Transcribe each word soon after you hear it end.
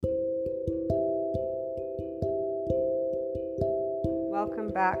Welcome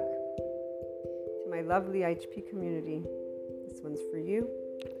back to my lovely IHP community. This one's for you.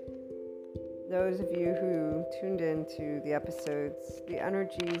 Those of you who tuned in to the episodes, the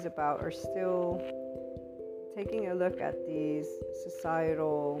energies about are still taking a look at these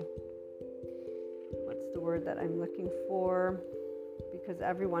societal, what's the word that I'm looking for? Because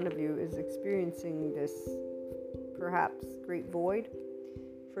every one of you is experiencing this perhaps great void.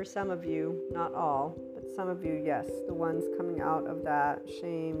 For some of you, not all, but some of you, yes, the ones coming out of that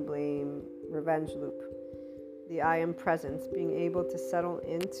shame, blame, revenge loop. The I am presence, being able to settle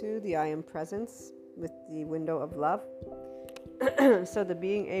into the I am presence with the window of love. So the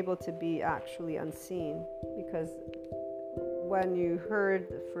being able to be actually unseen, because when you heard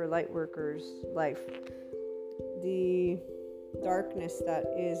for light workers' life, the darkness that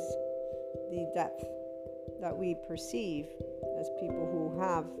is the depth that we perceive as people who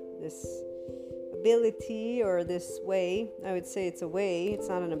have this ability or this way. I would say it's a way, it's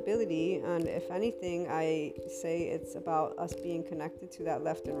not an ability. And if anything, I say it's about us being connected to that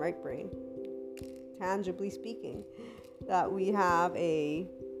left and right brain. Tangibly speaking, that we have a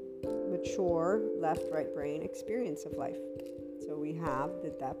mature left-right brain experience of life. So we have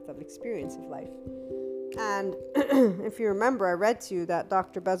the depth of experience of life. And if you remember, I read to you that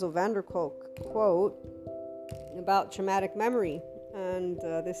Dr. Bessel van der Kolk quote about traumatic memory. And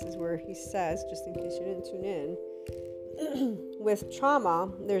this is where he says, just in case you didn't tune in, with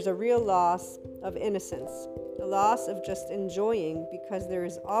trauma, there's a real loss of innocence, a loss of just enjoying, because there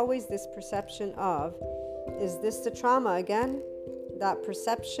is always this perception of, is this the trauma again? That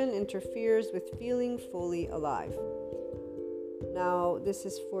perception interferes with feeling fully alive. Now, this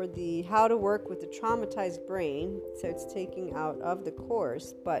is for the how to work with the traumatized brain, so it's taking out of the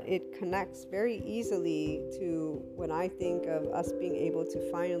course, but it connects very easily to when I think of us being able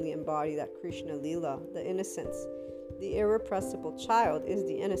to finally embody that Krishna Lila, the innocence. The irrepressible child is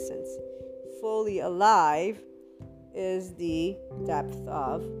the innocence. Fully alive is the depth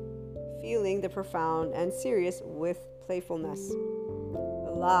of feeling the profound and serious with playfulness.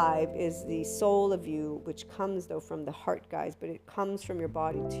 Alive is the soul of you, which comes though from the heart, guys, but it comes from your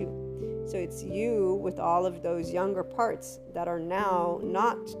body too. So it's you with all of those younger parts that are now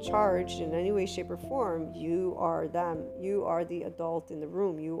not charged in any way, shape, or form. You are them. You are the adult in the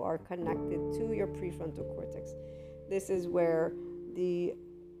room. You are connected to your prefrontal cortex. This is where the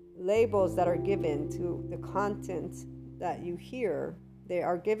labels that are given to the content that you hear, they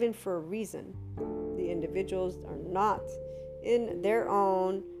are given for a reason. The individuals are not in their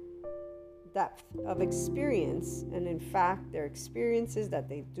own depth of experience, and in fact, their experiences that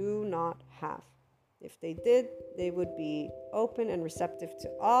they do not have. If they did, they would be open and receptive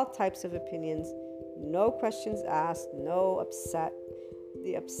to all types of opinions, no questions asked, no upset.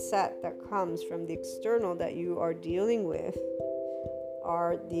 The upset that comes from the external that you are dealing with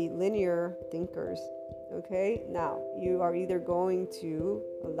are the linear thinkers. Okay, now you are either going to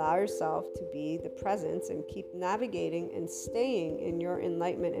allow yourself to be the presence and keep navigating and staying in your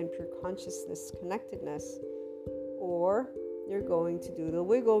enlightenment and pure consciousness connectedness, or you're going to do the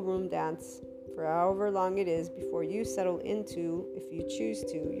wiggle room dance for however long it is before you settle into, if you choose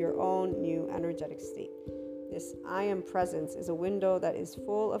to, your own new energetic state. This I am presence is a window that is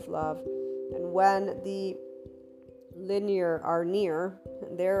full of love, and when the linear are near,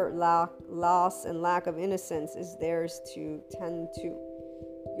 their loss and lack of innocence is theirs to tend to.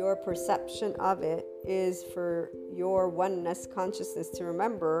 Your perception of it is for your oneness consciousness to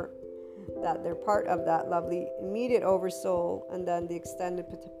remember that they're part of that lovely immediate oversoul, and then the extended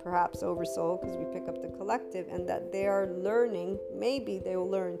perhaps oversoul, because we pick up the collective, and that they are learning, maybe they will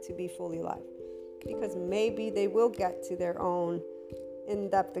learn to be fully alive, because maybe they will get to their own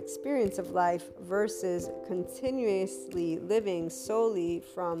in-depth experience of life versus continuously living solely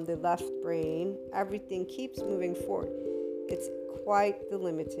from the left brain. Everything keeps moving forward. It's quite the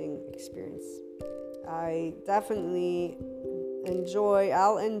limiting experience. I definitely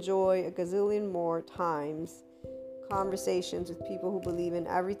I'll enjoy a gazillion more times conversations with people who believe in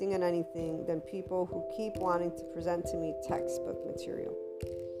everything and anything than people who keep wanting to present to me textbook material.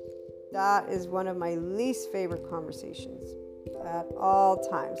 That is one of my least favorite conversations at all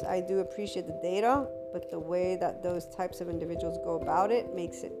times. I do appreciate the data, but the way that those types of individuals go about it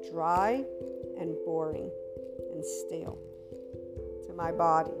makes it dry and boring and stale to my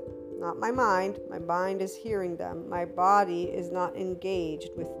body. Not my mind. My mind is hearing them. My body is not engaged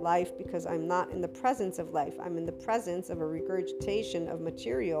with life because I'm not in the presence of life. I'm in the presence of a regurgitation of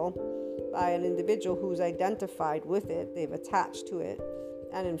material by an individual who's identified with it. They've attached to it.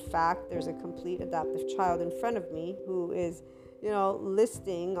 And in fact, there's a complete adaptive child in front of me who is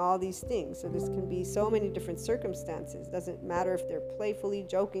listing all these things. So this can be so many different circumstances. Doesn't matter if they're playfully,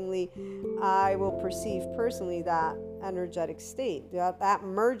 jokingly. I will perceive personally that energetic state, that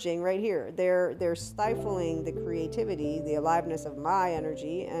merging right here. They're stifling the creativity, the aliveness of my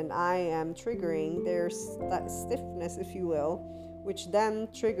energy, and I am triggering their stiffness, if you will, which then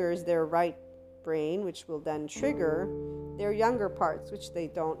triggers their right brain, which will then trigger their younger parts, which they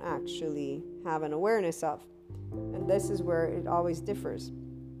don't actually have an awareness of. And this is where it always differs,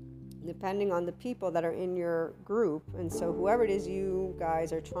 depending on the people that are in your group. And so whoever it is you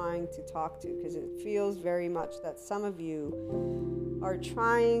guys are trying to talk to, because it feels very much that some of you are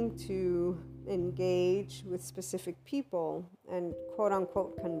trying to engage with specific people and quote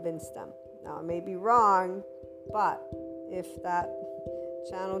unquote convince them. Now, I may be wrong, but if that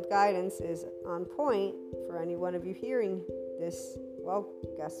channeled guidance is on point for any one of you hearing this, well,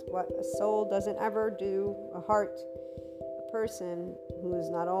 guess what? A soul doesn't ever do, a heart, a person who is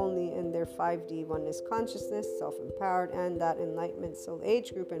not only in their 5D oneness consciousness, self-empowered, and that enlightenment soul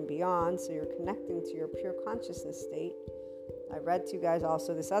age group and beyond, so you're connecting to your pure consciousness state. I read to you guys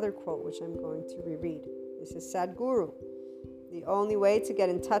also this other quote, which I'm going to reread. This is Sadhguru. The only way to get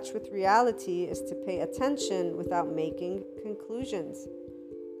in touch with reality is to pay attention without making conclusions.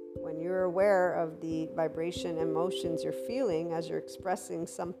 When you're aware of the vibration emotions you're feeling as you're expressing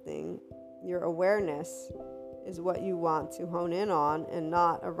something, your awareness is what you want to hone in on, and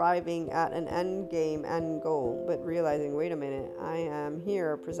not arriving at an end game, end goal, but realizing, wait a minute, I am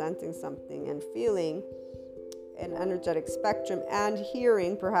here presenting something and feeling an energetic spectrum and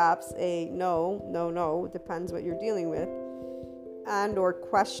hearing perhaps a no, depends what you're dealing with, and or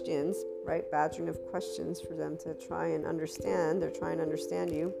questions, right? Badgering of questions for them to try and understand. They're trying to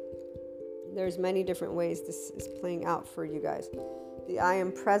understand you. There's many different ways this is playing out for you guys. The I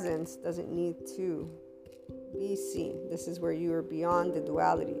am presence doesn't need to be seen. This is where you are beyond the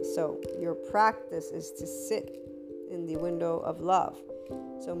duality. So your practice is to sit in the window of love.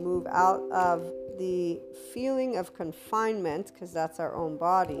 So move out of the feeling of confinement, because that's our own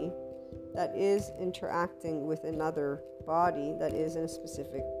body that is interacting with another body that is in a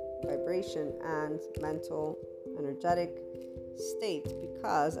specific vibration and mental, energetic state.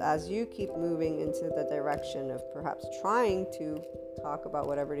 Because as you keep moving into the direction of perhaps trying to talk about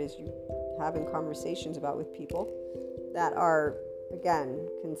whatever it is you having conversations about with people that are, again,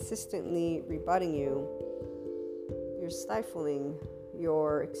 consistently rebutting you, you're stifling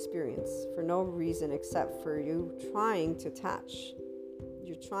your experience for no reason except for you trying to attach.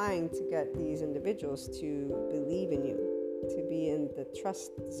 You're trying to get these individuals to believe in you, to be in the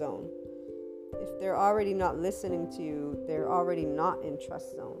trust zone. If they're already not listening to you, they're already not in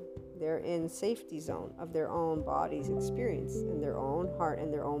trust zone. They're in safety zone of their own body's experience, in their own heart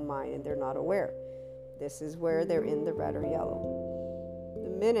and their own mind, and they're not aware. This is where they're in the red or yellow. The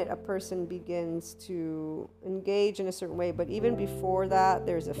minute a person begins to engage in a certain way, but even before that,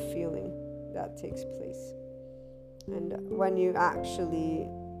 there's a feeling that takes place. And when you actually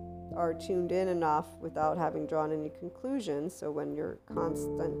are tuned in enough without having drawn any conclusions, so when you're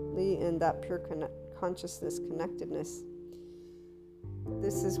constantly in that pure consciousness connectedness,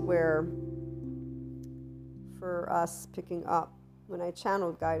 this is where, for us picking up, when I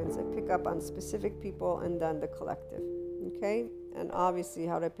channeled guidance, I pick up on specific people and then the collective. Okay? And obviously,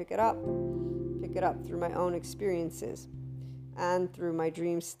 how do I pick it up? Pick it up through my own experiences, and through my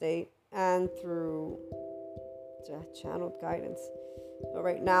dream state, and through channeled guidance. So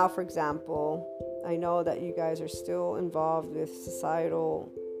right now, for example, I know that you guys are still involved with societal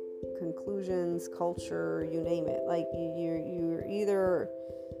conclusions, culture, you name it. Like you're either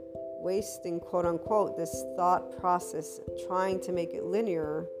wasting, quote unquote, this thought process, trying to make it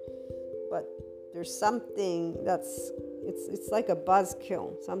linear, but there's something that's it's like a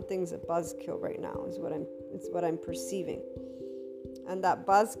buzzkill. Something's a buzzkill right now is what I'm perceiving. And that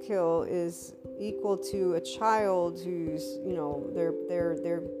buzzkill is equal to a child who's,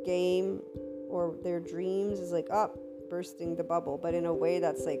 their game or their dreams is like bursting the bubble, but in a way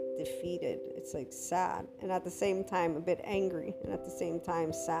that's like defeated. It's like sad, and at the same time a bit angry, and at the same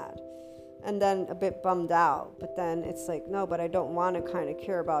time sad, and then a bit bummed out. But then it's like, no, but I don't want to kind of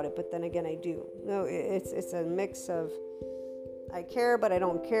care about it, but then again I do. No, it's a mix of I care but I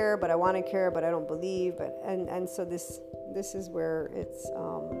don't care, but I want to care but I don't believe. But and so this is where it's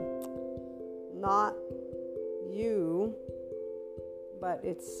not you, but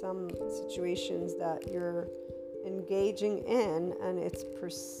it's some situations that you're engaging in, and it's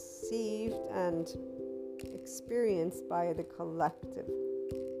perceived and experienced by the collective.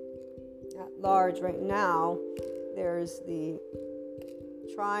 At large right now, there's the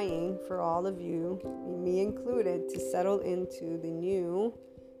trying for all of you, me included, to settle into the new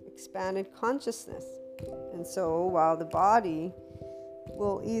expanded consciousness. And so while the body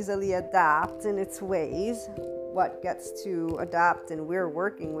will easily adapt in its ways, what gets to adapt, and we're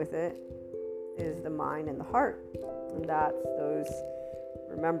working with it, is the mind and the heart. And that's those,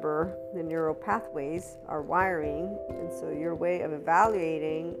 remember, the neural pathways are wiring. And so your way of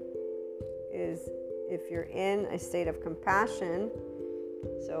evaluating is if you're in a state of compassion,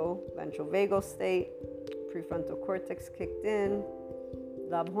 so ventral vagal state, prefrontal cortex kicked in,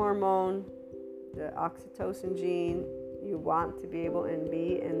 love hormone, the oxytocin gene, you want to be able and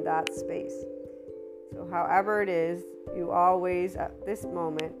be in that space. So however it is, you always at this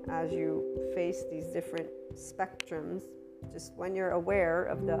moment, as you face these different spectrums, just when you're aware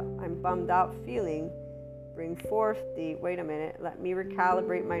of the I'm bummed out feeling, bring forth the, wait a minute, let me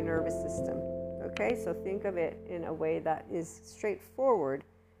recalibrate my nervous system. Okay, so think of it in a way that is straightforward,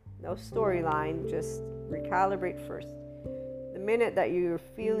 no storyline, just recalibrate first. The minute that you're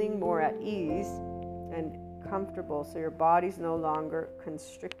feeling more at ease and comfortable, so your body's no longer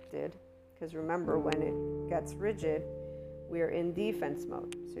constricted, because remember, when it gets rigid, we're in defense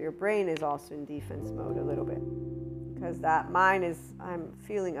mode. So your brain is also in defense mode a little bit, because that mind is, I'm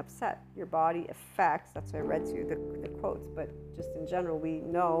feeling upset. Your body affects, that's why I read to you the quotes, but just in general, we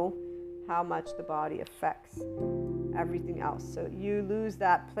know how much the body affects everything else. So you lose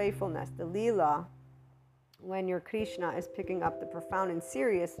that playfulness, the lila, when your Krishna is picking up the profound and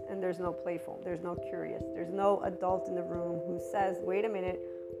serious, and there's no playful, there's no curious, there's no adult in the room who says, wait a minute,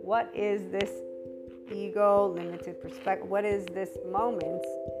 what is this ego, limited perspective, what is this moment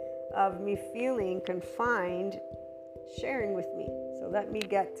of me feeling confined sharing with me? So let me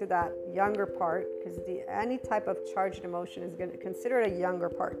get to that younger part, because any type of charged emotion is going to consider it a younger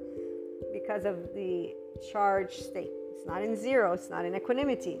part because of the charged state. It's not in zero, it's not in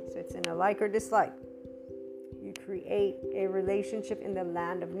equanimity, so it's in a like or dislike. You create a relationship in the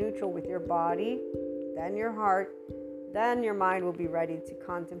land of neutral with your body, then your heart, then your mind will be ready to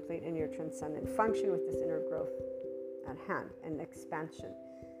contemplate in your transcendent function with this inner growth at hand and expansion.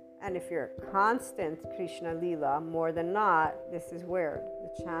 And if you're a constant Krishna Lila, more than not, this is where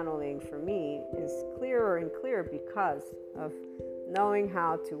the channeling for me is clearer and clearer, because of knowing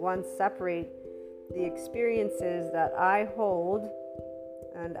how to, one, separate the experiences that I hold.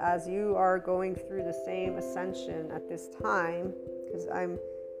 And as you are going through the same ascension at this time, because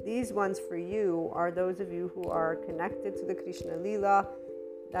these ones for you are those of you who are connected to the Krishna Lila,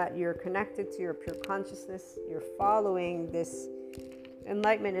 that you're connected to your pure consciousness, you're following this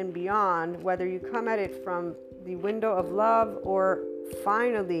enlightenment and beyond, whether you come at it from the window of love or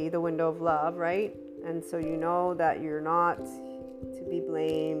finally the window of love, right? And so you know that you're not to be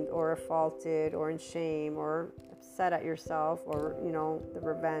blamed or faulted or in shame or upset at yourself, or the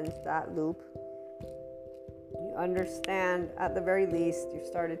revenge, that loop. You understand, at the very least, you've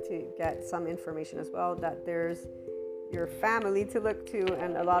started to get some information as well, that there's your family to look to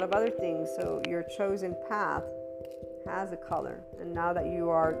and a lot of other things. So your chosen path has a color, and now that you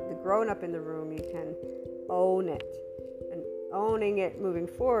are the grown-up in the room, you can own it. And owning it moving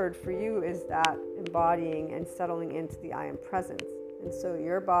forward for you is that embodying and settling into the I am presence. And so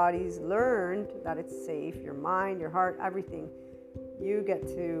your body's learned that it's safe, your mind, your heart, everything. You get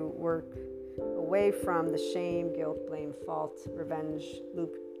to work away from the shame, guilt, blame, fault, revenge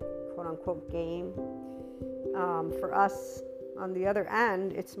loop, quote-unquote game. For us, on the other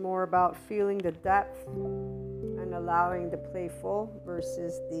end, it's more about feeling the depth and allowing the playful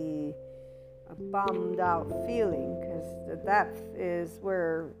versus the bummed out feeling, because the depth is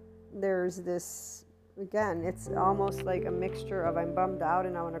where there's this, again, it's almost like a mixture of I'm bummed out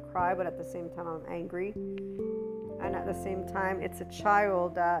and I want to cry, but at the same time I'm angry. And at the same time, it's a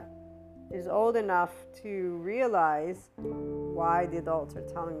child that is old enough to realize why the adults are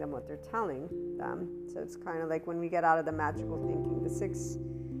telling them what they're telling them. So it's kind of like when we get out of the magical thinking, the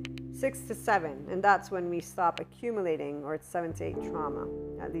 6 to 7, and that's when we stop accumulating, or it's 7 to 8 trauma.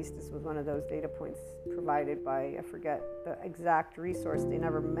 At least this was one of those data points provided by, I forget the exact resource, they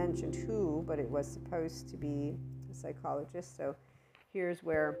never mentioned who, but it was supposed to be a psychologist. So here's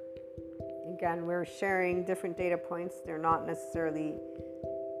where, again, we're sharing different data points. They're not necessarily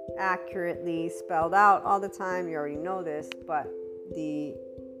accurately spelled out all the time, you already know this, but the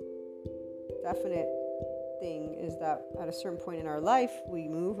definite thing is that at a certain point in our life, we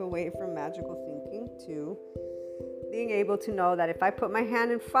move away from magical thinking to being able to know that if I put my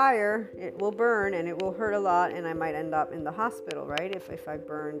hand in fire, it will burn and it will hurt a lot, and I might end up in the hospital, right? If I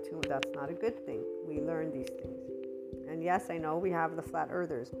burn too, that's not a good thing. We learn these things. And yes, I know we have the flat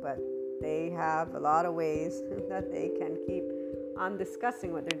earthers, but they have a lot of ways that they can keep on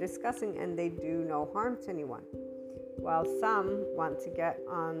discussing what they're discussing, and they do no harm to anyone. While some want to get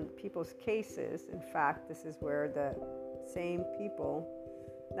on people's cases, in fact, this is where the same people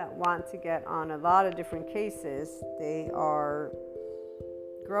that want to get on a lot of different cases, they are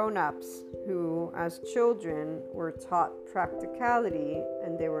grown-ups who, as children, were taught practicality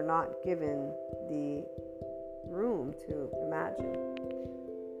and they were not given the room to imagine.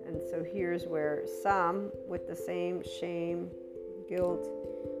 And so here's where some, with the same shame, guilt,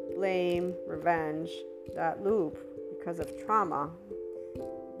 blame, revenge, that loop because of trauma,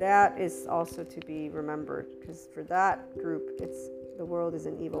 that is also to be remembered, because for that group, the world is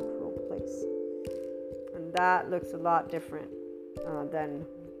an evil, cruel place. And that looks a lot different than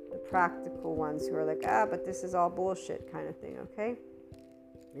the practical ones who are like, but this is all bullshit kind of thing, okay?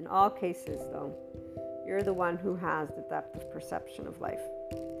 In all cases, though, you're the one who has the depth of perception of life.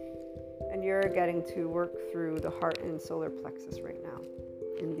 And you're getting to work through the heart and solar plexus right now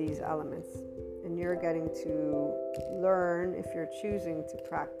in these elements. And you're getting to learn, if you're choosing to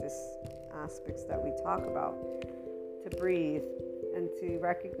practice aspects that we talk about, to breathe and to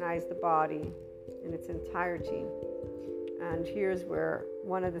recognize the body in its entirety. And here's where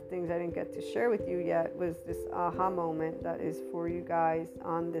one of the things I didn't get to share with you yet was this aha moment that is for you guys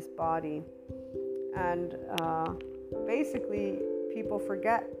on this body. And basically, people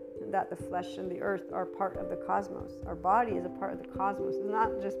forget that the flesh and the earth are part of the cosmos. Our body is a part of the cosmos. It's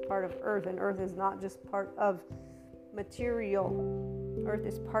not just part of earth, and earth is not just part of material. Earth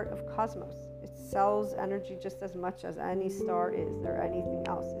is part of cosmos. It sells energy just as much as any star is or anything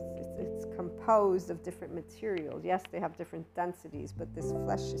else. It's composed of different materials. Yes, they have different densities, but this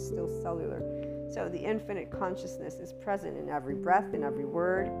flesh is still cellular. So the infinite consciousness is present in every breath, in every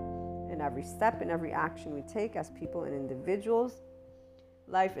word, in every step, in every action we take as people and individuals.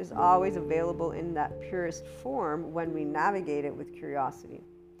 Life is always available in that purest form when we navigate it with curiosity.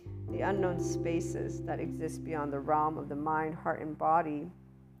 The unknown spaces that exist beyond the realm of the mind, heart, and body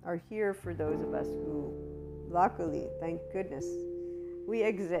are here for those of us who, luckily, thank goodness, we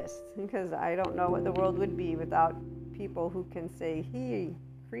exist. Because I don't know what the world would be without people who can say, hey,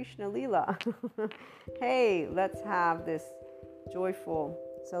 Krishna Lila, hey, let's have this joyful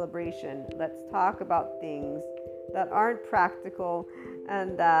celebration. Let's talk about things that aren't practical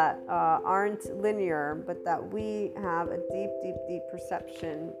and that aren't linear, but that we have a deep, deep, deep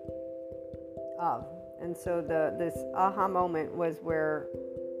perception of. And so this aha moment was where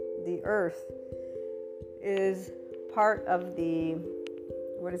the earth is part of the,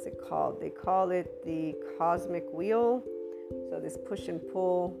 what is it called? They call it the cosmic wheel. So this push and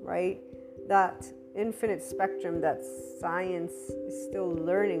pull, right? That infinite spectrum that science is still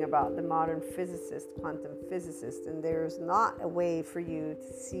learning about, the modern physicist, quantum physicist, and there's not a way for you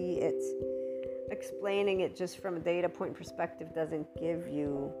to see it. Explaining it just from a data point perspective doesn't give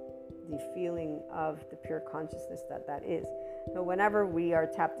you the feeling of the pure consciousness that is. So whenever we are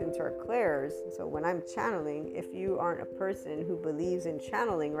tapped into our clairs, so when I'm channeling, if you aren't a person who believes in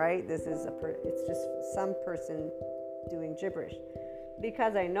channeling, right, this is it's just some person doing gibberish.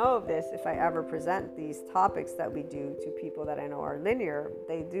 Because I know of this, if I ever present these topics that we do to people that I know are linear,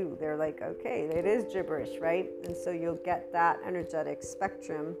 they're like, okay, it is gibberish, right? And so you'll get that energetic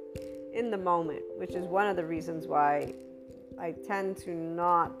spectrum in the moment, which is one of the reasons why I tend to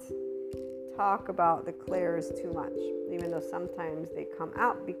not talk about the clairs too much, even though sometimes they come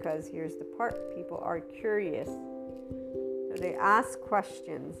out, because here's the part, people are curious. So they ask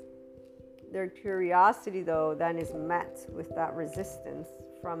questions. Their curiosity, though, then is met with that resistance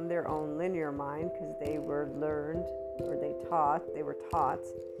from their own linear mind, because they were learned, or they were taught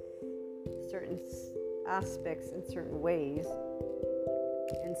certain aspects in certain ways.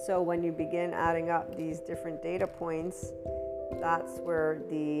 And so when you begin adding up these different data points, that's where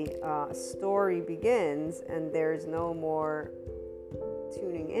the story begins, and there's no more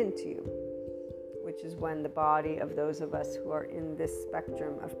tuning into you, which is when the body of those of us who are in this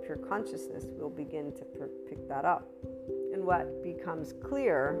spectrum of pure consciousness will begin to pick that up. And what becomes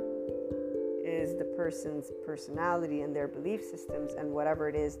clear is the person's personality and their belief systems, and whatever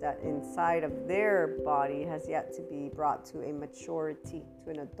it is that inside of their body has yet to be brought to a maturity,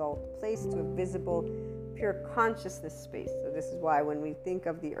 to an adult place, to a visible pure consciousness space. So this is why when we think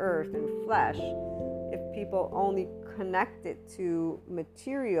of the earth and flesh, if people only connect it to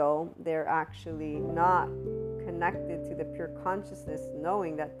material, they're actually not connected to the pure consciousness,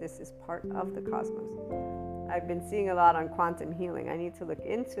 knowing that this is part of the cosmos. I've been seeing a lot on quantum healing. I need to look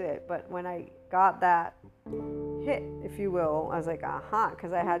into it, but when I got that hit, if you will. I was like,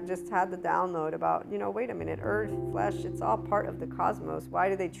 because I had just had the download about, wait a minute, earth, flesh, it's all part of the cosmos. Why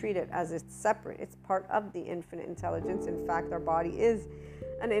do they treat it as it's separate? It's part of the infinite intelligence. In fact, our body is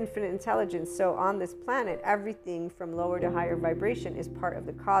an infinite intelligence. So on this planet, everything from lower to higher vibration is part of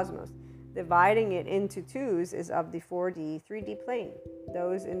the cosmos. Dividing it into twos is of the 4D, 3D plane.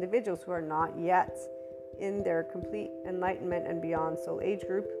 Those individuals who are not yet in their complete enlightenment and beyond soul age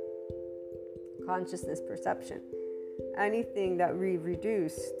group, consciousness perception. Anything that we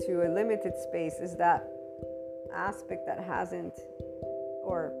reduce to a limited space is that aspect that hasn't,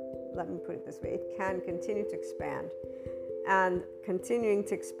 or let me put it this way, it can continue to expand. And continuing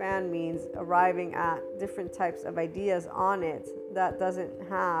to expand means arriving at different types of ideas on it that doesn't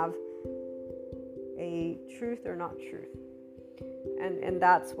have a truth or not truth. And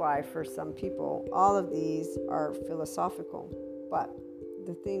that's why for some people, all of these are philosophical. But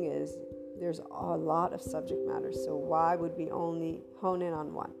the thing is, there's a lot of subject matter. So why would we only hone in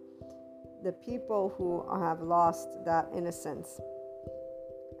on one? The people who have lost that innocence,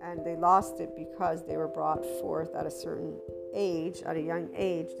 and they lost it because they were brought forth at a certain age, at a young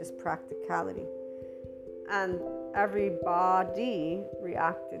age, this practicality. And everybody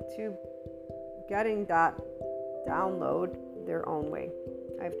reacted to getting that download their own way.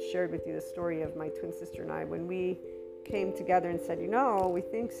 I've shared with you the story of my twin sister and I when we came together and said, we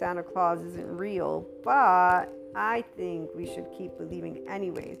think Santa Claus isn't real, but I think we should keep believing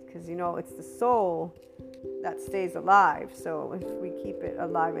anyways, because it's the soul that stays alive. So if we keep it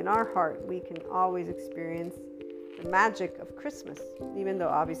alive in our heart, we can always experience the magic of Christmas, even though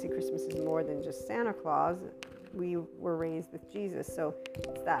obviously Christmas is more than just Santa Claus. We were raised with Jesus, so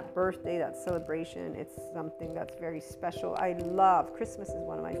it's that birthday, that celebration. It's something that's very special. I love Christmas. Is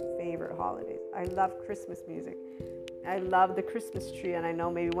one of my favorite holidays. I love Christmas music. I love the Christmas tree, and I know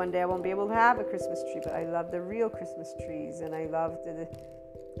maybe one day I won't be able to have a Christmas tree, but I love the real Christmas trees, and I love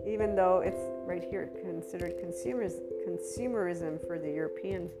even though it's right here considered consumerism for the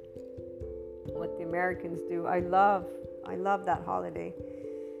Europeans, what the Americans do. I love that holiday.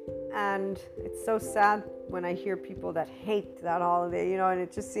 And it's so sad when I hear people that hate that holiday, and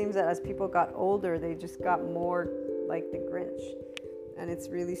it just seems that as people got older, they just got more like the Grinch. And it's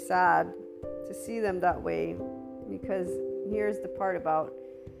really sad to see them that way, because here's the part about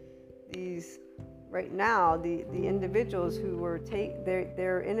these right now, the individuals who were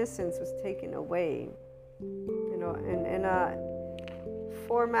their innocence was taken away, in a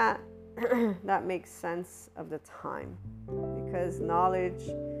format that makes sense of the time, because knowledge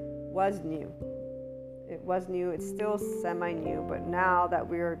was new. It was new. It's still semi-new, but now that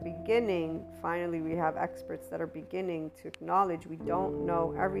we're beginning, finally we have experts that are beginning to acknowledge we don't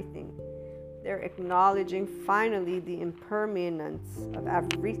know everything. They're acknowledging finally the impermanence of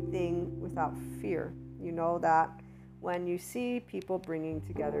everything without fear. You know that when you see people bringing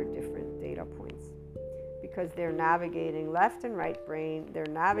together different data points, because they're navigating left and right brain, they're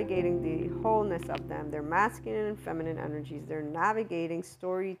navigating the wholeness of them, their masculine and feminine energies, they're navigating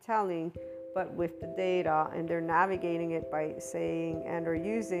storytelling, but with the data, and they're navigating it by saying and or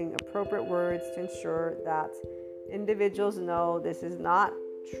using appropriate words to ensure that individuals know this is not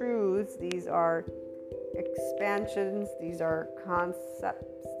truths, these are expansions, these are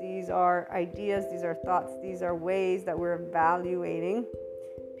concepts, these are ideas, these are thoughts, these are ways that we're evaluating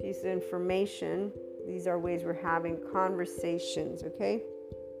piece of information. These are ways we're having conversations, okay?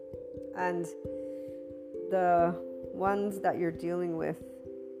 And the ones that you're dealing with,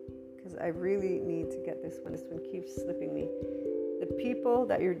 because I really need to get this one keeps slipping me. The people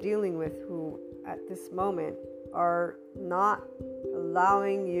that you're dealing with who at this moment are not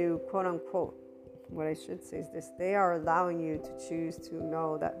allowing you, quote unquote, what I should say is this, they are allowing you to choose to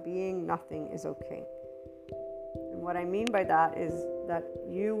know that being nothing is okay. And what I mean by that is that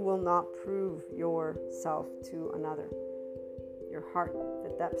you will not prove yourself to another. Your heart, the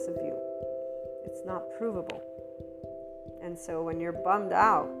depths of you, it's not provable. And so when you're bummed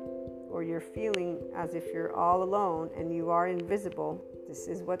out, or you're feeling as if you're all alone and you are invisible, this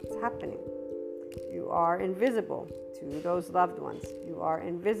is what's happening. You are invisible to those loved ones. You are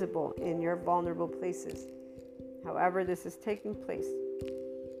invisible in your vulnerable places. However, this is taking place.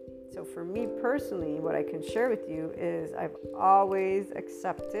 So for me personally, what I can share with you is I've always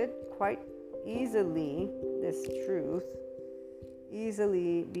accepted quite easily this truth,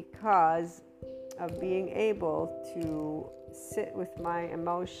 easily because of being able to sit with my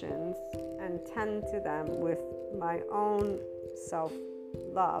emotions and tend to them with my own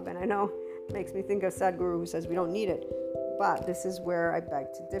self-love. And I know it makes me think of Sadhguru, who says we don't need it, but this is where I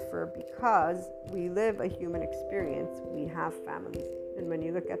beg to differ, because we live a human experience. We have families, and when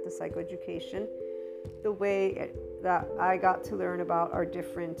you look at the psychoeducation the way that I got to learn about our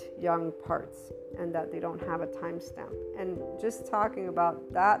different young parts, and that they don't have a timestamp. And just talking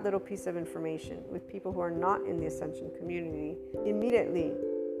about that little piece of information with people who are not in the Ascension community, immediately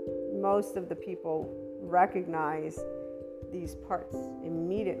most of the people recognize these parts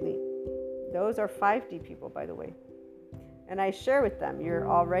immediately. Those are 5D people, by the way. And I share with them, you're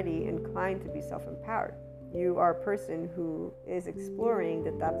already inclined to be self-empowered. You are a person who is exploring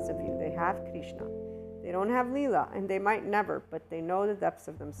the depths of you. They have Krishna. They don't have Leela, and they might never, but they know the depths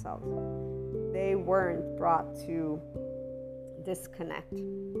of themselves. They weren't brought to disconnect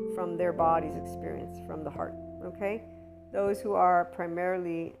from their body's experience, from the heart, okay? Those who are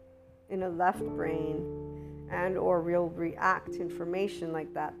primarily in a left brain and or will react to information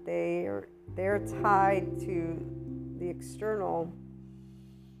like that, they're tied to the external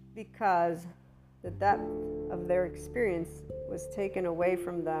because the depth of their experience was taken away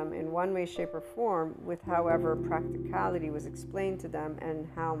from them in one way, shape, or form, with however practicality was explained to them and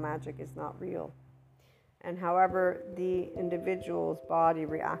how magic is not real. And however the individual's body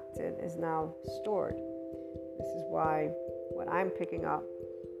reacted is now stored. This is why what I'm picking up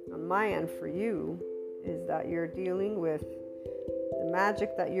on my end for you is that you're dealing with the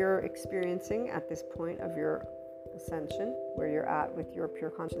magic that you're experiencing at this point of your ascension, where you're at with your pure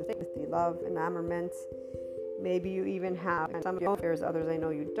consciousness state, with the love, enamorment. Maybe you even have some of your affairs, others I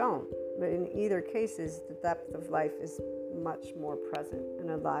know you don't. But in either cases, the depth of life is much more present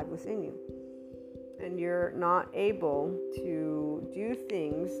and alive within you. And you're not able to do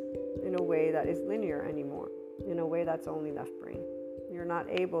things in a way that is linear anymore, in a way that's only left brain. You're not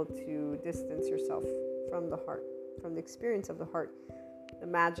able to distance yourself from the heart, from the experience of the heart, the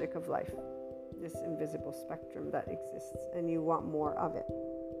magic of life, this invisible spectrum that exists, and you want more of it.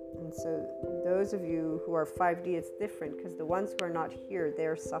 And so those of you who are 5D, it's different, because the ones who are not here,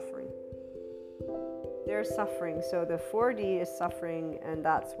 they're suffering. They're suffering. So the 4D is suffering, and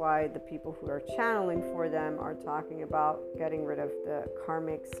that's why the people who are channeling for them are talking about getting rid of the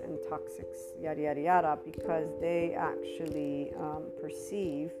karmics and toxics, yada, yada, yada, because they actually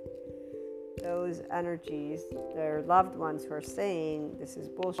perceive those energies, their loved ones who are saying this is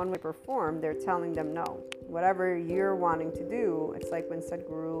bullshit, one way or form, they're telling them no. Whatever you're wanting to do, it's like when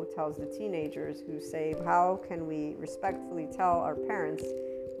Sadhguru tells the teenagers who say, how can we respectfully tell our parents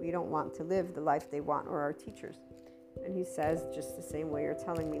we don't want to live the life they want, or our teachers? And he says, just the same way you're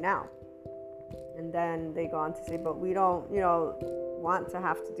telling me now. And then they go on to say, but we don't, want to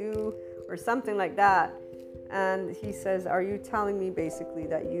have to do, or something like that. And he says, are you telling me basically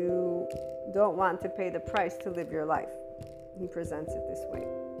that you don't want to pay the price to live your life? He presents it this way.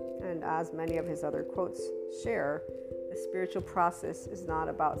 And as many of his other quotes share, the spiritual process is not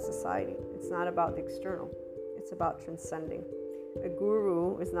about society. It's not about the external. It's about transcending. A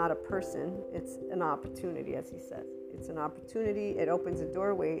guru is not a person. It's an opportunity, as he says. It's an opportunity. It opens a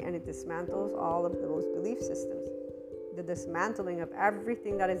doorway, and it dismantles all of those belief systems. The dismantling of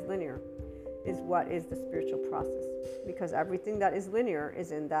everything that is linear is what is the spiritual process, because everything that is linear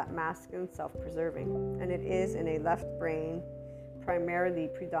is in that masculine self-preserving, and it is in a left brain, primarily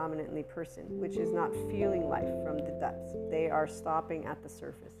predominantly person, which is not feeling life from the depths. They are stopping at the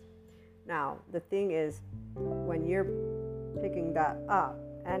surface. Now the thing is, when you're picking that up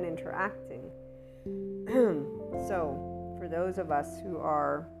and interacting, so for those of us who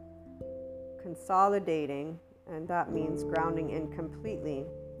are consolidating, and that means grounding in completely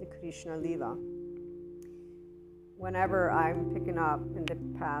the Krishna Leela. Whenever I'm picking up in the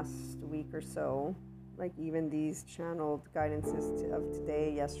past week or so, like even these channeled guidances of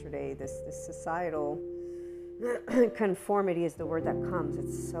today, yesterday, this societal conformity is the word that comes.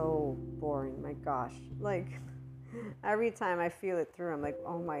 It's so boring, my gosh. Like every time I feel it through, I'm like,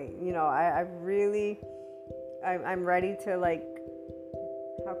 oh my, I'm ready to, like,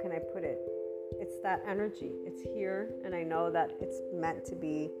 how can I put it? It's that energy. It's here, and I know that it's meant to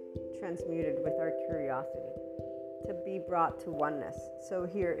be transmuted with our curiosity, to be brought to oneness. So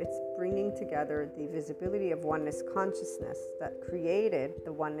here it's bringing together the visibility of oneness consciousness that created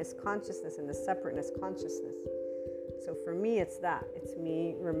the oneness consciousness and the separateness consciousness. So for me, it's that. It's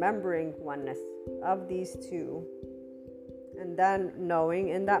me remembering oneness of these two, and then knowing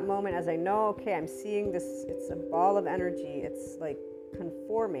in that moment, as I know, okay, I'm seeing this, it's a ball of energy, it's like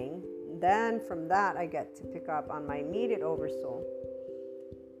conforming. Then from that, I get to pick up on my immediate oversoul.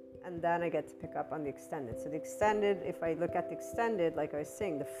 And then I get to pick up on the extended. So the extended, if I look at the extended, like I was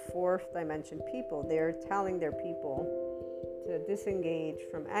saying, the fourth dimension people, they're telling their people to disengage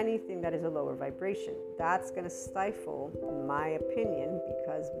from anything that is a lower vibration. That's going to stifle, in my opinion,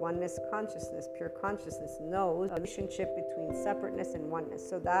 because oneness consciousness, pure consciousness, knows a relationship between separateness and oneness.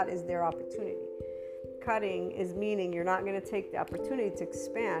 So that is their opportunity. cutting is meaning you're not going to take the opportunity to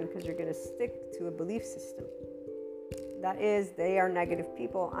expand because you're going to stick to a belief system. That is, they are negative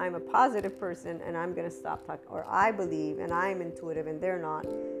people. I'm a positive person and I'm going to stop talking. Or I believe and I'm intuitive and they're not.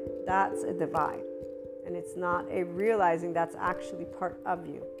 That's a divide. And it's not a realizing that's actually part of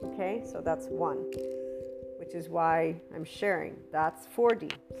you. Okay, so that's one, which is why I'm sharing. That's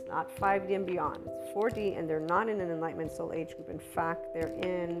 4D. It's not 5D and beyond. It's 4D, and they're not in an Enlightenment Soul Age group. In fact, they're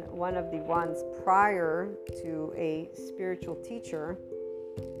in one of the ones prior to a spiritual teacher.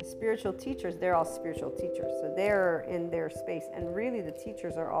 The spiritual teachers, they're all spiritual teachers. So they're in their space. And really, the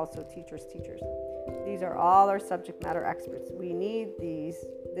teachers are also teachers' teachers. These are all our subject matter experts. We need these.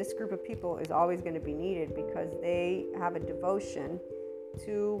 This group of people is always going to be needed because they have a devotion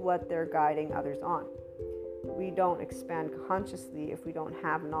to what they're guiding others on. We don't expand consciously if we don't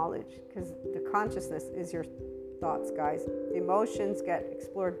have knowledge, because the consciousness is your thoughts, guys. The emotions get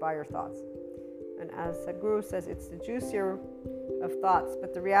explored by your thoughts. And as Sadhguru says, it's the juicier of thoughts.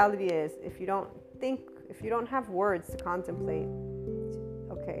 But the reality is, if you don't think, if you don't have words to contemplate,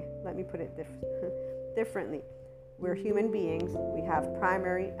 okay, let me put it differently. We're human beings. We have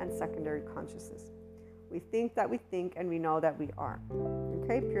primary and secondary consciousness. We think that we think, and we know that we are.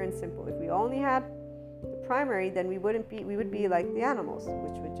 Okay, pure and simple. If we only had the primary, then we would be like the animals,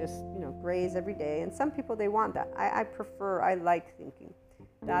 which would just, graze every day. And some people, they want that. I like thinking.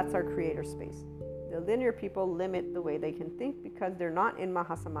 That's our creator space. The linear people limit the way they can think because they're not in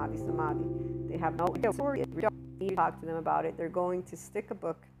Mahasamadhi Samadhi. They have no story. You don't need to talk to them about it. They're going to stick a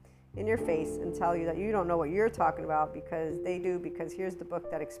book in your face and tell you that you don't know what you're talking about because they do, because here's the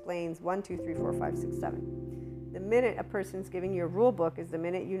book that explains 1, 2, 3, 4, 5, 6, 7. The minute a person's giving you a rule book is the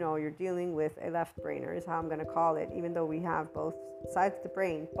minute you know you're dealing with a left brainer, is how I'm going to call it, even though we have both sides of the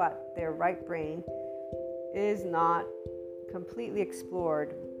brain, but their right brain is not completely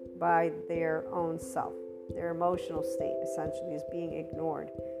explored by their own self. Their emotional state essentially is being ignored.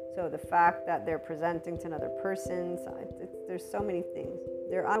 So the fact that they're presenting to another person, there's so many things.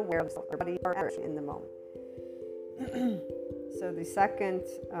 They're unaware of their body in the moment. So the second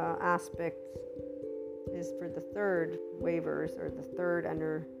aspect is for the third waivers, or the third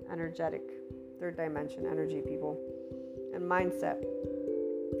energetic, third dimension energy people and mindset.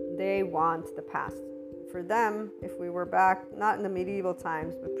 They want the past. For them, if we were back, not in the medieval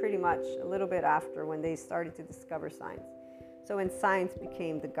times, but pretty much a little bit after, when they started to discover science. So when science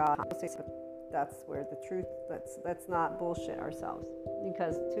became the God, that's where the truth, let's not bullshit ourselves,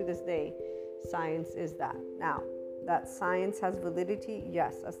 because to this day, science is that. Now, that science has validity,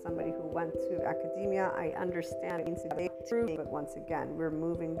 yes. As somebody who went to academia, I understand it means to be true, but once again, we're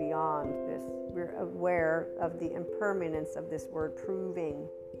moving beyond this. We're aware of the impermanence of this word proving.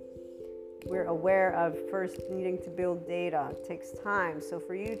 We're aware of first needing to build data. It takes time. So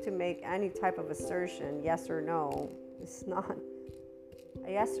for you to make any type of assertion, yes or no, it's not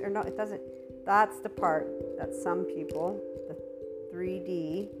a yes or no. It doesn't. That's the part that some people, the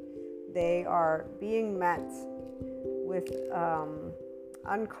 3D, they are being met with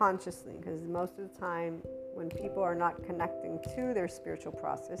unconsciously, because most of the time when people are not connecting to their spiritual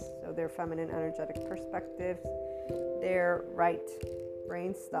process, so their feminine energetic perspectives, their right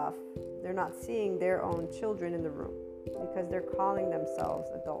brain stuff, they're not seeing their own children in the room, because they're calling themselves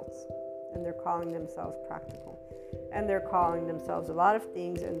adults and they're calling themselves practical and they're calling themselves a lot of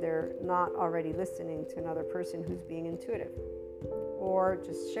things, and they're not already listening to another person who's being intuitive or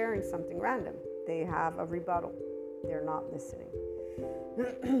just sharing something random. They have a rebuttal. They're not listening.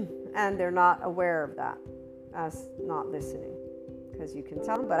 And they're not aware of that as not listening, because you can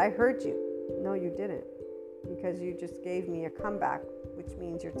tell them, but I heard you. No, you didn't, because you just gave me a comeback, which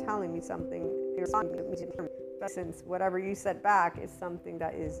means you're telling me something. Since whatever you said back is something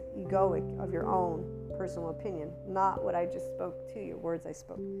that is egoic of your own personal opinion, not what I just spoke to you, words I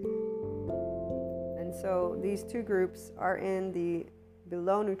spoke. And so these two groups are in the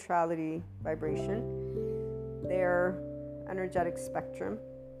below neutrality vibration, their energetic spectrum.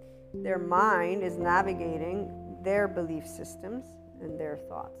 Their mind is navigating their belief systems and their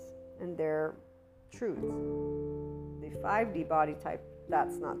thoughts and their truths. The 5D body type,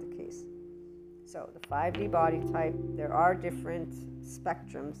 that's not the case. So the 5D body type, there are different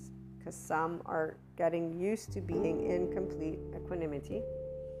spectrums, because some are getting used to being in complete equanimity.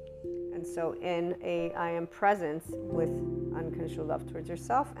 And so in a I am presence with unconditional love towards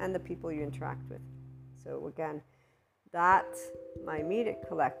yourself and the people you interact with. So again, that my immediate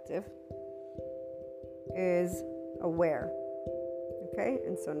collective is aware. Okay?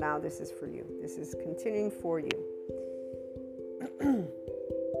 And so now this is for you. This is continuing for you.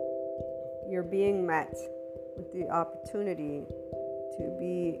 You're being met with the opportunity to to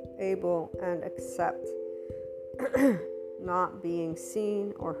be able and accept not being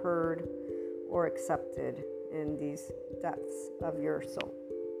seen or heard or accepted in these depths of your soul,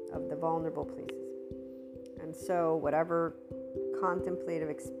 of the vulnerable places. And so whatever contemplative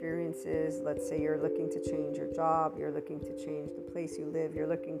experiences, let's say you're looking to change your job, you're looking to change the place you live, you're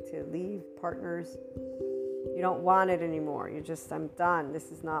looking to leave partners, you don't want it anymore. You're just, I'm done.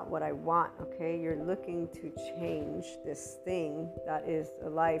 This is not what I want, okay? You're looking to change this thing that is a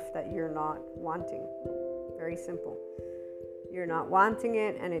life that you're not wanting. Very simple. You're not wanting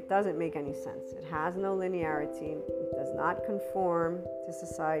it, and it doesn't make any sense. It has no linearity. It does not conform to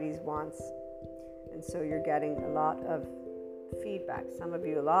society's wants. And so you're getting a lot of feedback. Some of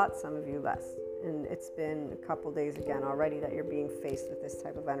you a lot, some of you less. And it's been a couple days again already that you're being faced with this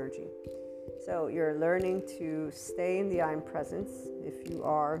type of energy. So you're learning to stay in the I am presence. If you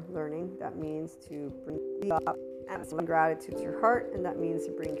are learning, that means to bring up and gratitude to your heart, and that means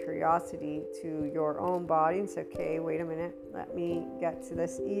to bring curiosity to your own body and say, okay, wait a minute, let me get to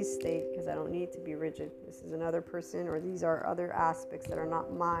this ease state because I don't need to be rigid. This is another person, or these are other aspects that are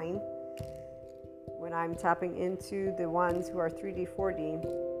not mine. When I'm tapping into the ones who are 3D, 4D,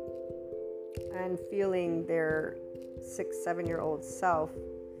 and feeling their 6-7-year-old self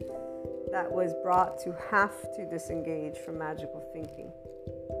that was brought to have to disengage from magical thinking,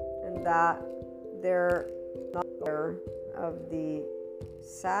 and that they're not aware of the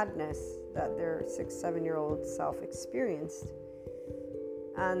sadness that their 6-7-year-old self experienced,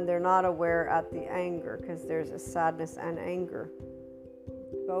 and they're not aware at the anger, because there's a sadness and anger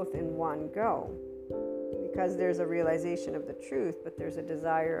both in one go, because there's a realization of the truth, but there's a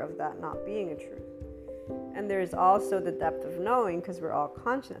desire of that not being a truth. And there's also the depth of knowing, because we're all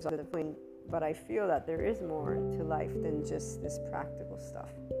conscious of the point, but I feel that there is more to life than just this practical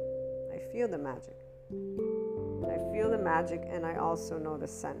stuff. I feel the magic. I feel the magic, and I also know the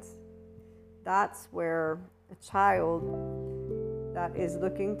sense. That's where a child that is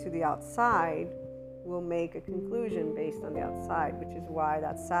looking to the outside will make a conclusion based on the outside, which is why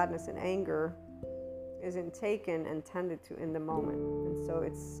that sadness and anger isn't taken and tended to in the moment. And so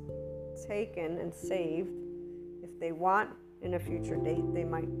it's taken and saved. If they want in a future date, they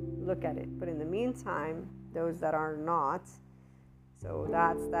might look at it. But in the meantime, those that are not, so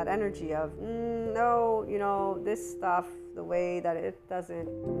that's that energy of, no, this stuff, the way that it doesn't,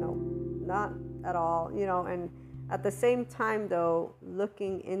 not at all, and at the same time, though,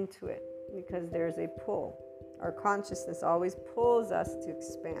 looking into it, because there's a pull. Our consciousness always pulls us to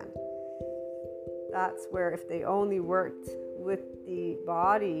expand. That's where if they only worked with the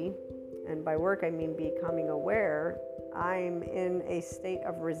body, and by work I mean becoming aware, I'm in a state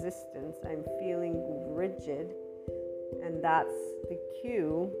of resistance. I'm feeling rigid, and that's the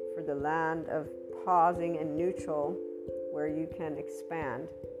cue for the land of pausing and neutral, where you can expand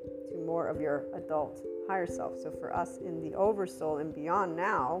to more of your adult higher self. So for us in the oversoul and beyond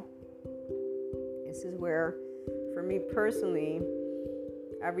now, this is where, for me personally,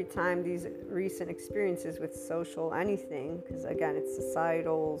 every time these recent experiences with social anything, because again, it's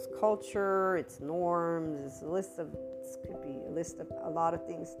societal's culture, it's norms, it's a list of, this could be a list of a lot of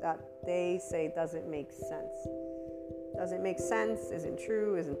things that they say doesn't make sense. Doesn't make sense, isn't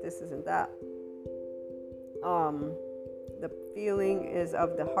true, isn't this, isn't that. The feeling is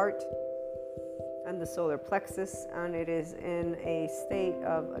of the heart and the solar plexus, and it is in a state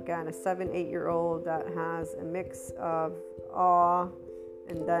of, again, a 7-8-year-old that has a mix of awe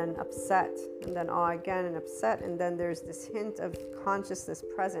and then upset, and then awe again and upset, and then there's this hint of consciousness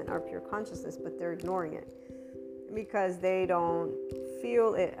present, our pure consciousness, but they're ignoring it because they don't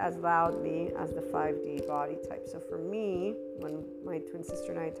feel it as loudly as the 5D body type. So for me, when my twin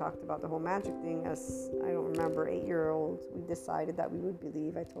sister and I talked about the whole magic thing, as I don't remember, 8-year-olds, we decided that we would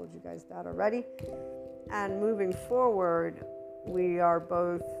believe. I told you guys that already. And moving forward, we are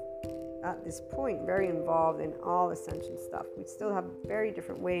both at this point very involved in all ascension stuff. We still have very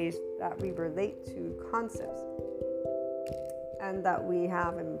different ways that we relate to concepts and that we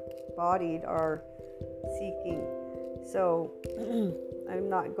have embodied our seeking. So I'm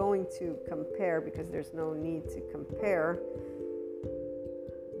not going to compare because there's no need to compare,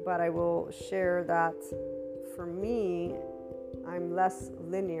 but I will share that for me, I'm less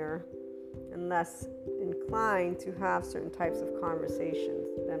linear and less inclined to have certain types of conversations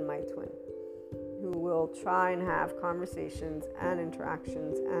than my twin, who will try and have conversations and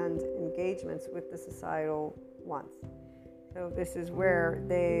interactions and engagements with the societal wants. So this is where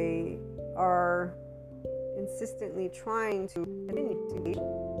they are insistently trying to continue to engage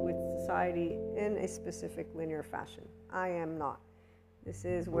with society in a specific linear fashion. I am not. This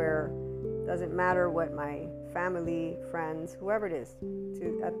is where Doesn't matter what my family, friends, whoever it is,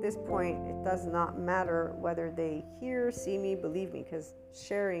 at this point, it does not matter whether they hear, see me, believe me, because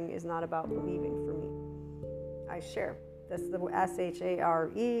sharing is not about believing for me. I share. That's the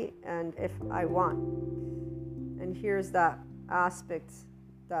SHARE, and if I want. And here's that aspect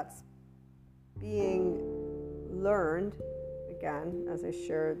that's being learned, again, as I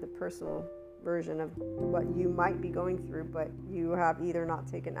share the personal version of what you might be going through, but you have either not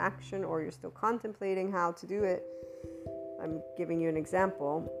taken action or you're still contemplating how to do it. I'm giving you an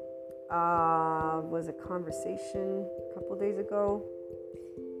example. Was a conversation a couple days ago.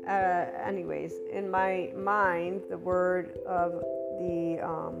 Anyways, in my mind, the word of the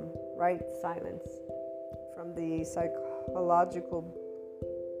right silence from the psychological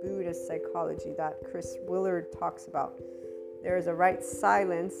Buddhist psychology that Chris Willard talks about. There is a right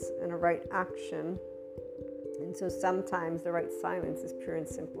silence and a right action. And so sometimes the right silence is pure and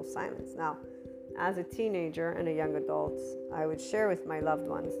simple silence. Now, as a teenager and a young adult, I would share with my loved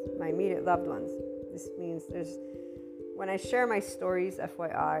ones, my immediate loved ones. This means when I share my stories,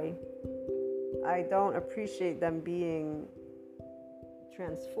 FYI, I don't appreciate them being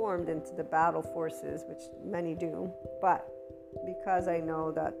transformed into the battle forces, which many do. But because I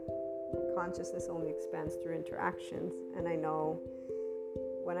know that consciousness only expands through interactions, and I know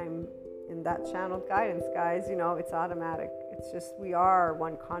when I'm in that channeled guidance, guys, it's automatic. It's just we are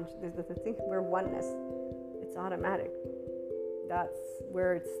one consciousness. The thing, we're oneness. It's automatic. That's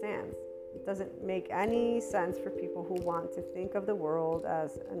where it stands. It doesn't make any sense for people who want to think of the world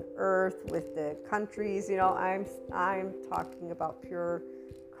as an earth with the countries. I'm talking about pure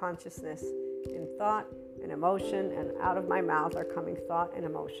consciousness in thought and emotion, and out of my mouth are coming thought and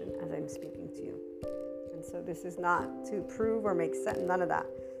emotion as I'm speaking to you. And so this is not to prove or make sense, none of that.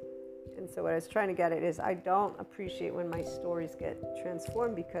 And so what I was trying to get at is I don't appreciate when my stories get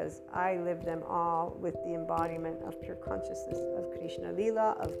transformed, because I live them all with the embodiment of pure consciousness, of Krishna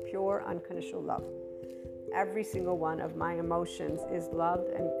Lila, of pure unconditional love. Every single one of my emotions is loved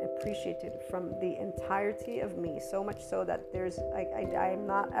and appreciated from the entirety of me, so much so that I'm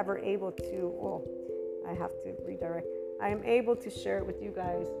not ever able to, I have to redirect. I am able to share it with you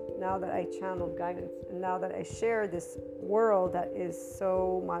guys now that I channeled guidance, and now that I share this world that is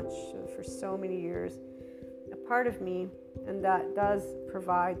so much, for so many years, a part of me, and that does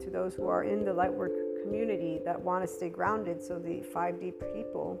provide to those who are in the Lightwork community that want to stay grounded. So the 5D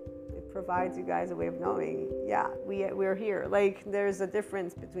people, it provides you guys a way of knowing, we're here. Like, there's a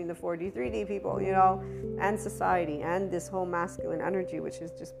difference between the 4D, 3D people, and society, and this whole masculine energy, which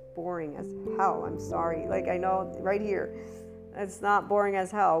is just boring as hell. I'm sorry. Like, I know right here, it's not boring as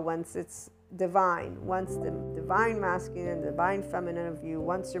hell once it's divine. Once the divine masculine, divine feminine of you,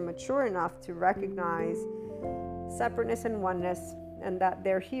 once you're mature enough to recognize separateness and oneness, and that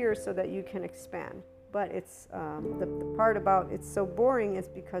they're here so that you can expand. But it's the part about it's so boring is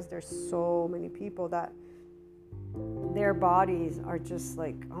because there's so many people that their bodies are just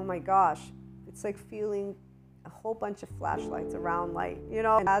like, oh my gosh, it's like feeling a whole bunch of flashlights around light,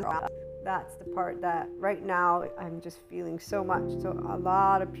 that's the part that right now I'm just feeling so much. So a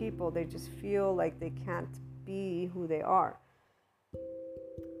lot of people, they just feel like they can't be who they are.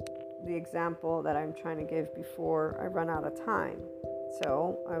 The example that I'm trying to give before I run out of time.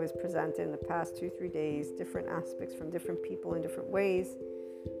 So I was presented in the past 2-3 days, different aspects from different people in different ways.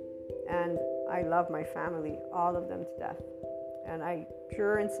 And I love my family, all of them to death. And I,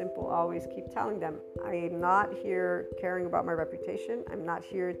 pure and simple, always keep telling them, I am not here caring about my reputation. I'm not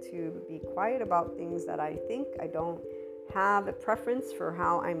here to be quiet about things that I think. I don't have a preference for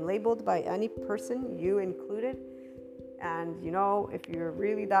how I'm labeled by any person, you included. And, if you're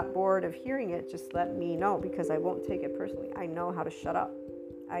really that bored of hearing it, just let me know, because I won't take it personally. I know how to shut up.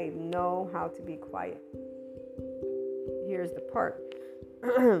 I know how to be quiet. Here's the part.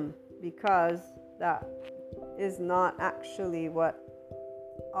 Because that is not actually what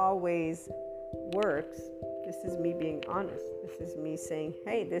always works. This is me being honest. This is me saying,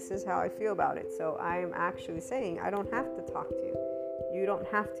 hey, this is how I feel about it. So I am actually saying, I don't have to talk to you. You don't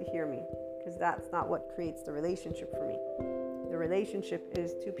have to hear me, because that's not what creates the relationship for me. The relationship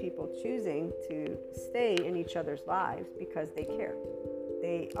is two people choosing to stay in each other's lives because they care.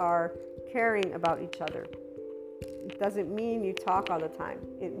 They are caring about each other. It doesn't mean you talk all the time.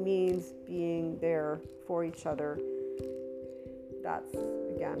 It means being there for each other. That's,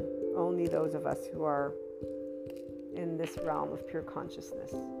 again, only those of us who are in this realm of pure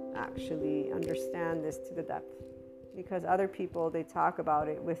consciousness actually understand this to the depth. Because other people, they talk about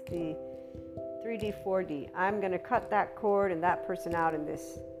it with the 3D, 4D. I'm going to cut that cord and that person out in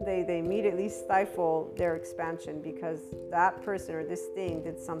this. They immediately stifle their expansion because that person or this thing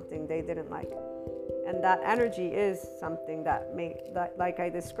did something they didn't like. And that energy is something that like I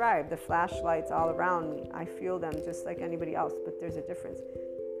described, the flashlights all around me. I feel them just like anybody else, but there's a difference.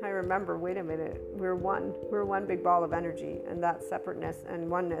 I remember, wait a minute, we're one big ball of energy, and that separateness and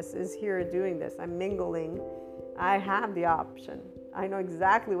oneness is here doing this. I'm mingling. I have the option. I know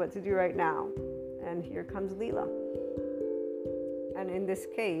exactly what to do right now. And here comes Leela. And in this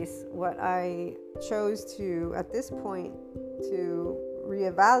case, what I chose to, at this point, to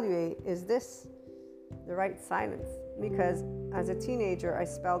reevaluate is this, the right silence. Because as a teenager, I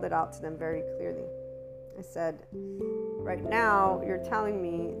spelled it out to them very clearly. I said, right now, you're telling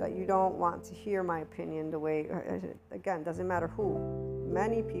me that you don't want to hear my opinion the way, again, doesn't matter who,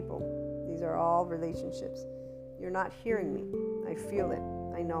 many people, these are all relationships. You're not hearing me. I feel it.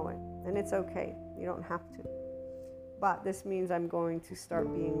 I know it. And it's okay. You don't have to. But this means I'm going to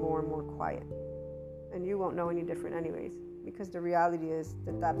start being more and more quiet. And you won't know any different anyways, because the reality is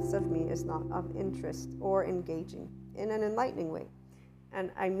the depths of me is not of interest or engaging in an enlightening way.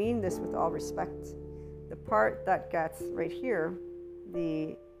 And I mean this with all respect. The part that gets right here,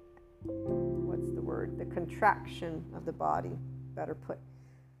 the contraction of the body, better put,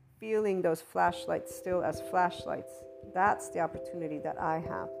 feeling those flashlights still as flashlights, that's the opportunity that I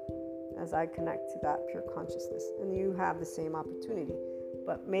have as I connect to that pure consciousness. And you have the same opportunity,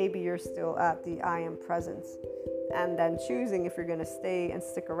 but maybe you're still at the I am presence, and then choosing if you're going to stay and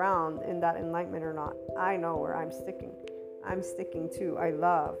stick around in that enlightenment or not. I know where I'm sticking. I'm sticking to I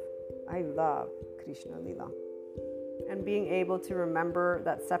love Krishna Lila. And being able to remember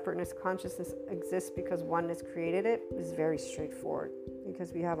that separateness consciousness exists because oneness created it is very straightforward,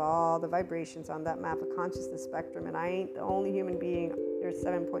 because we have all the vibrations on that map of consciousness spectrum, and I ain't the only human being. There's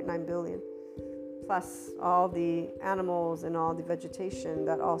 7.9 billion, plus all the animals and all the vegetation,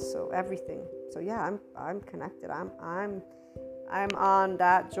 that also everything. So yeah, I'm connected. I'm on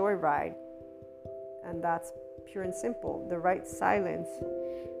that joyride, and that's pure and simple. The right silence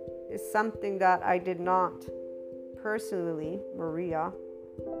is something that I did not personally, Maria,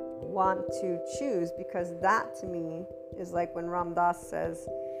 want to choose, because that to me is like when Ram Dass says,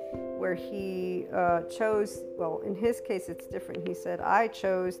 where he chose, well, in his case it's different. He said, I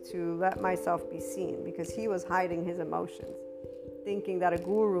chose to let myself be seen, because he was hiding his emotions, thinking that a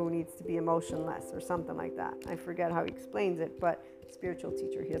guru needs to be emotionless or something like that. I forget how he explains it, but spiritual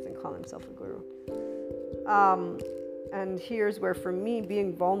teacher, he doesn't call himself a guru. And here's where, for me,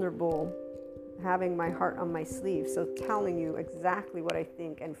 being vulnerable, having my heart on my sleeve, so telling you exactly what I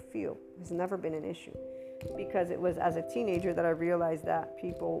think and feel has never been an issue, because it was as a teenager that I realized that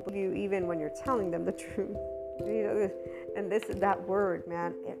people believe you even when you're telling them the truth. You know, and that word,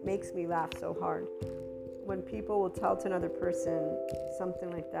 man, it makes me laugh so hard when people will tell to another person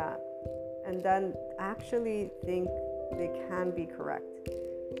something like that and then actually think they can be correct.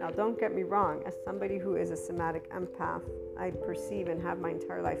 Now, don't get me wrong, as somebody who is a somatic empath, I perceive and have my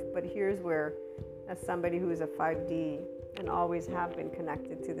entire life, but here's where, as somebody who is a 5D and always have been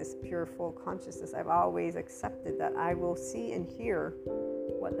connected to this pure full consciousness, I've always accepted that I will see and hear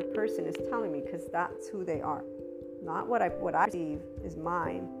what the person is telling me, because that's who they are. Not what I perceive is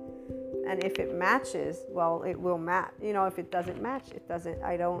mine. And if it matches, well, it will match. You know, if it doesn't match, it doesn't.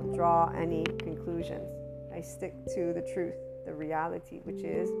 I don't draw any conclusions. I stick to the truth, the reality, which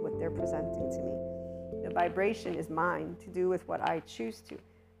is what they're presenting to me. The vibration is mine to do with what I choose to.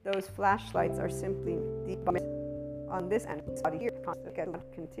 Those flashlights are simply on this end, body here,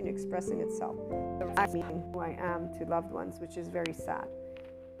 continue expressing itself. Meaning who I am to loved ones, which is very sad.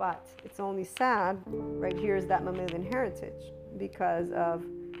 But it's only sad, right here is that mammalian heritage, because of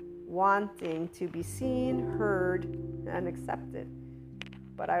wanting to be seen, heard, and accepted.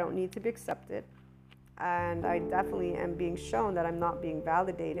 But I don't need to be accepted. And I definitely am being shown that I'm not being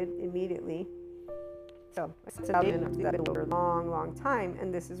validated immediately. So I've been that over a long time,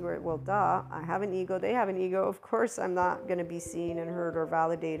 and this is where, well, duh, I have an ego, they have an ego. Of course I'm not going to be seen and heard or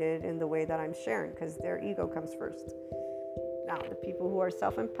validated in the way that I'm sharing, because their ego comes first. Now, the people who are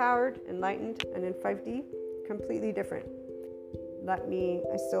self-empowered, enlightened, and in 5D, completely different.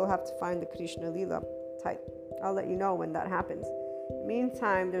 I still have to find the Krishna Lila type. I'll let you know when that happens.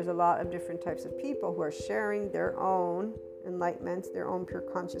 Meantime, there's a lot of different types of people who are sharing their own enlightenment, their own pure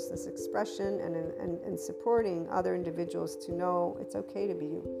consciousness expression, and supporting other individuals to know it's okay to be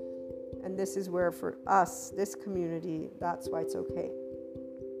you. And this is where, for us, this community, that's why it's okay.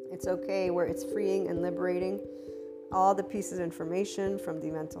 It's okay where it's freeing and liberating all the pieces of information from the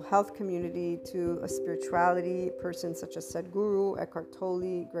mental health community to a spirituality person such as Sadhguru, Eckhart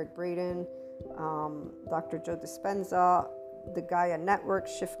Tolle, Greg Braden, Dr. Joe Dispenza, the Gaia Network,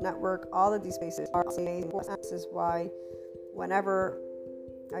 Shift Network, all of these spaces are amazing. This is why whenever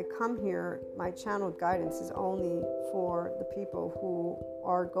I come here, my channeled guidance is only for the people who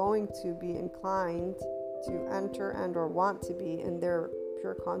are going to be inclined to enter and or want to be in their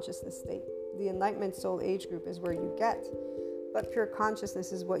pure consciousness state. The Enlightenment Soul Age group is where you get, but pure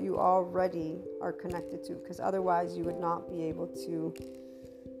consciousness is what you already are connected to, because otherwise you would not be able to,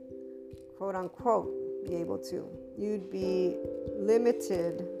 quote unquote, be able to. You'd be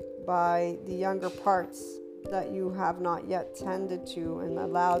limited by the younger parts that you have not yet tended to and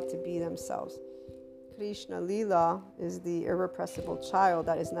allowed to be themselves. Krishna Lila is the irrepressible child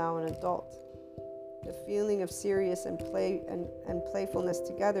that is now an adult. The feeling of serious and play and playfulness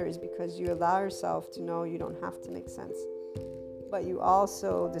together is because you allow yourself to know you don't have to make sense. But you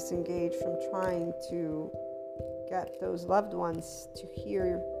also disengage from trying to get those loved ones to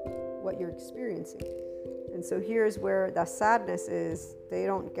hear what you're experiencing. And so here's where the sadness is. They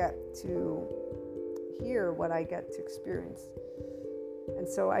don't get to hear what I get to experience. And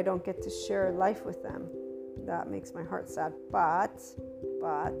so I don't get to share life with them. That makes my heart sad. But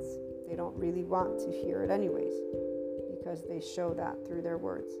they don't really want to hear it anyways, because they show that through their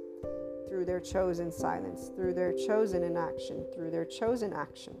words, through their chosen silence, through their chosen inaction, through their chosen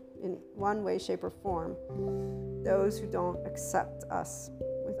action in one way, shape, or form. Those who don't accept us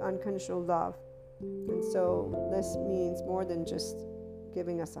with unconditional love. And so this means more than just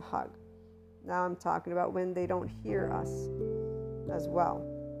giving us a hug. Now I'm talking about when they don't hear us as well.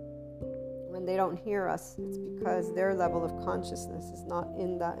 When they don't hear us, it's because their level of consciousness is not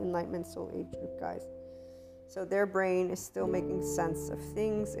in that Enlightenment Soul Age group, guys. So their brain is still making sense of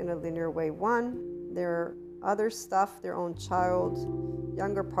things in a linear way. One, their other stuff, their own child,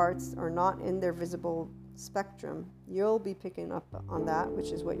 younger parts are not in their visible spectrum. You'll be picking up on that,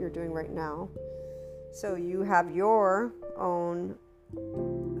 which is what you're doing right now. So you have your own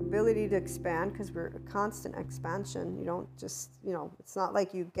ability to expand, because we're a constant expansion. You don't just, it's not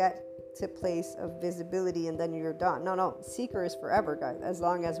like you get to place of visibility and then you're done. No, seeker is forever, guys, as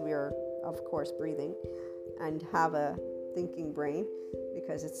long as we are, of course, breathing and have a thinking brain,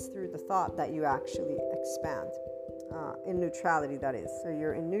 because it's through the thought that you actually expand, in neutrality, that is. So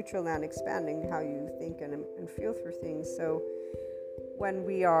you're in neutral land, expanding how you think and feel through things. So when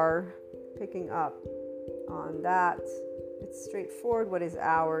we are picking up on that, it's straightforward what is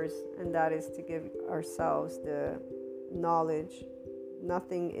ours, and that is to give ourselves the knowledge.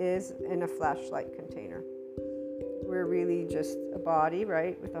 Nothing is in a flashlight container. We're really just a body,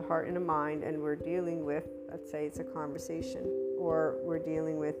 right, with a heart and a mind, and we're dealing with, let's say it's a conversation, or we're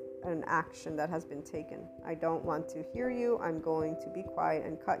dealing with an action that has been taken. I don't want to hear you. I'm going to be quiet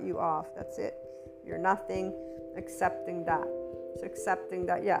and cut you off. That's it. You're nothing. Accepting that. So accepting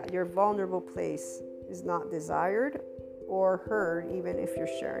that, your vulnerable place is not desired or heard, even if you're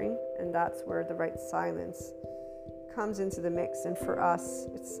sharing, and that's where the right silence comes into the mix. And for us,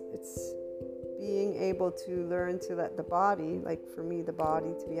 it's being able to learn to let the body, like for me, the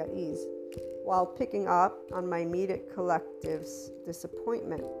body, to be at ease, while picking up on my immediate collective's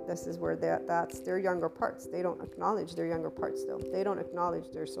disappointment. This is where that's their younger parts. They don't acknowledge their younger parts, though. They don't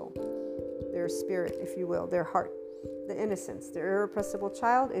acknowledge their soul, their spirit, if you will, their heart, the innocence, their irrepressible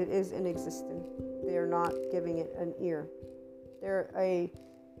child. It is inexistent. They are not giving it an ear. They're a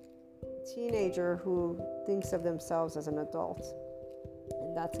teenager who thinks of themselves as an adult.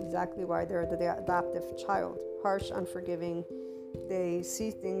 And that's exactly why they're the adaptive child. Harsh, unforgiving. They see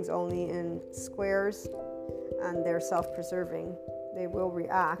things only in squares, and they're self-preserving. They will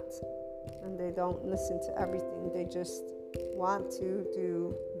react, and they don't listen to everything. They just want to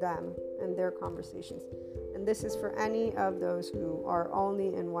do them and their conversations. And this is for any of those who are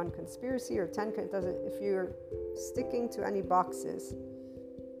only in one conspiracy or 10. If you're sticking to any boxes,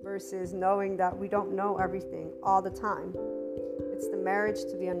 versus knowing that we don't know everything all the time. It's the marriage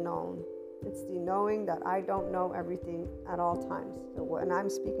to the unknown. It's the knowing that I don't know everything at all times. So when I'm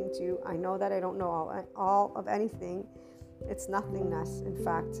speaking to you, I know that I don't know all of anything. It's nothingness. In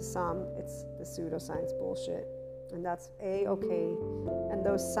fact, to some, it's the pseudoscience bullshit. And that's A-okay. And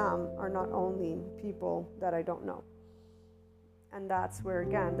those some are not only people that I don't know. And that's where,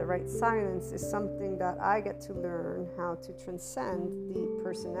 again, the right silence is something that I get to learn how to transcend the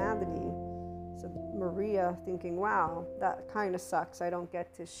personality. So Maria thinking, wow, that kind of sucks. I don't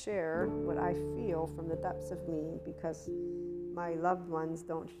get to share what I feel from the depths of me because my loved ones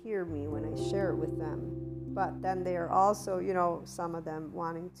don't hear me when I share it with them. But then they are also, some of them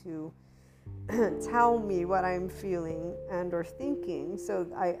wanting to tell me what I'm feeling and or thinking. So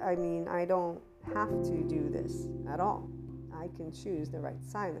I don't have to do this at all. I can choose the right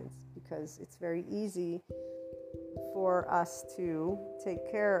silence because it's very easy for us to take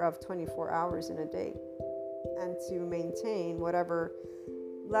care of 24 hours in a day and to maintain whatever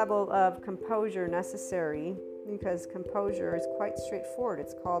level of composure necessary, because composure is quite straightforward.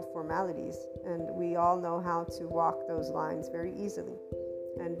 It's called formalities, and we all know how to walk those lines very easily.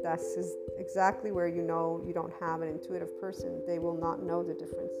 And this is exactly where you know you don't have an intuitive person. They will not know the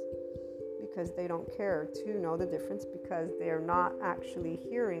difference because they don't care to know the difference, because they are not actually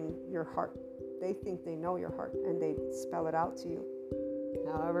hearing your heart. They think they know your heart and they spell it out to you,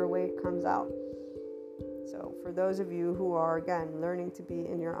 however way it comes out. So for those of you who are, again, learning to be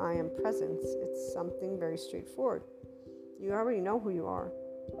in your I am presence, it's something very straightforward. You already know who you are.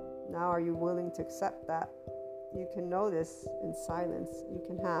 Now are you willing to accept that? You can know this in silence. You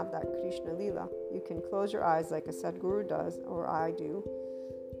can have that Krishna Lila. You can close your eyes like a Sadhguru does, or I do,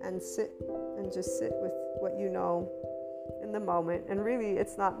 and sit and just sit with what you know in the moment. And really,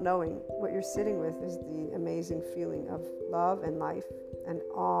 it's not knowing. What you're sitting with is the amazing feeling of love and life, and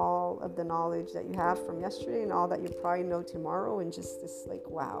all of the knowledge that you have from yesterday and all that you probably know tomorrow, and just this like,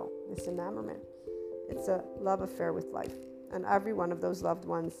 wow, this enamorment. It's a love affair with life. And every one of those loved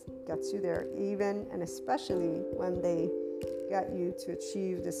ones gets you there, even and especially when they get you to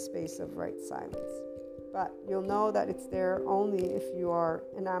achieve this space of right silence. But you'll know that it's there only if you are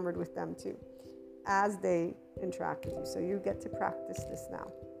enamored with them too, as they interact with you. So you get to practice this now.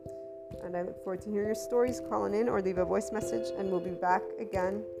 And I look forward to hear your stories. Call in or leave a voice message, and we'll be back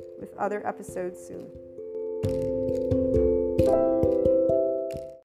again with other episodes soon.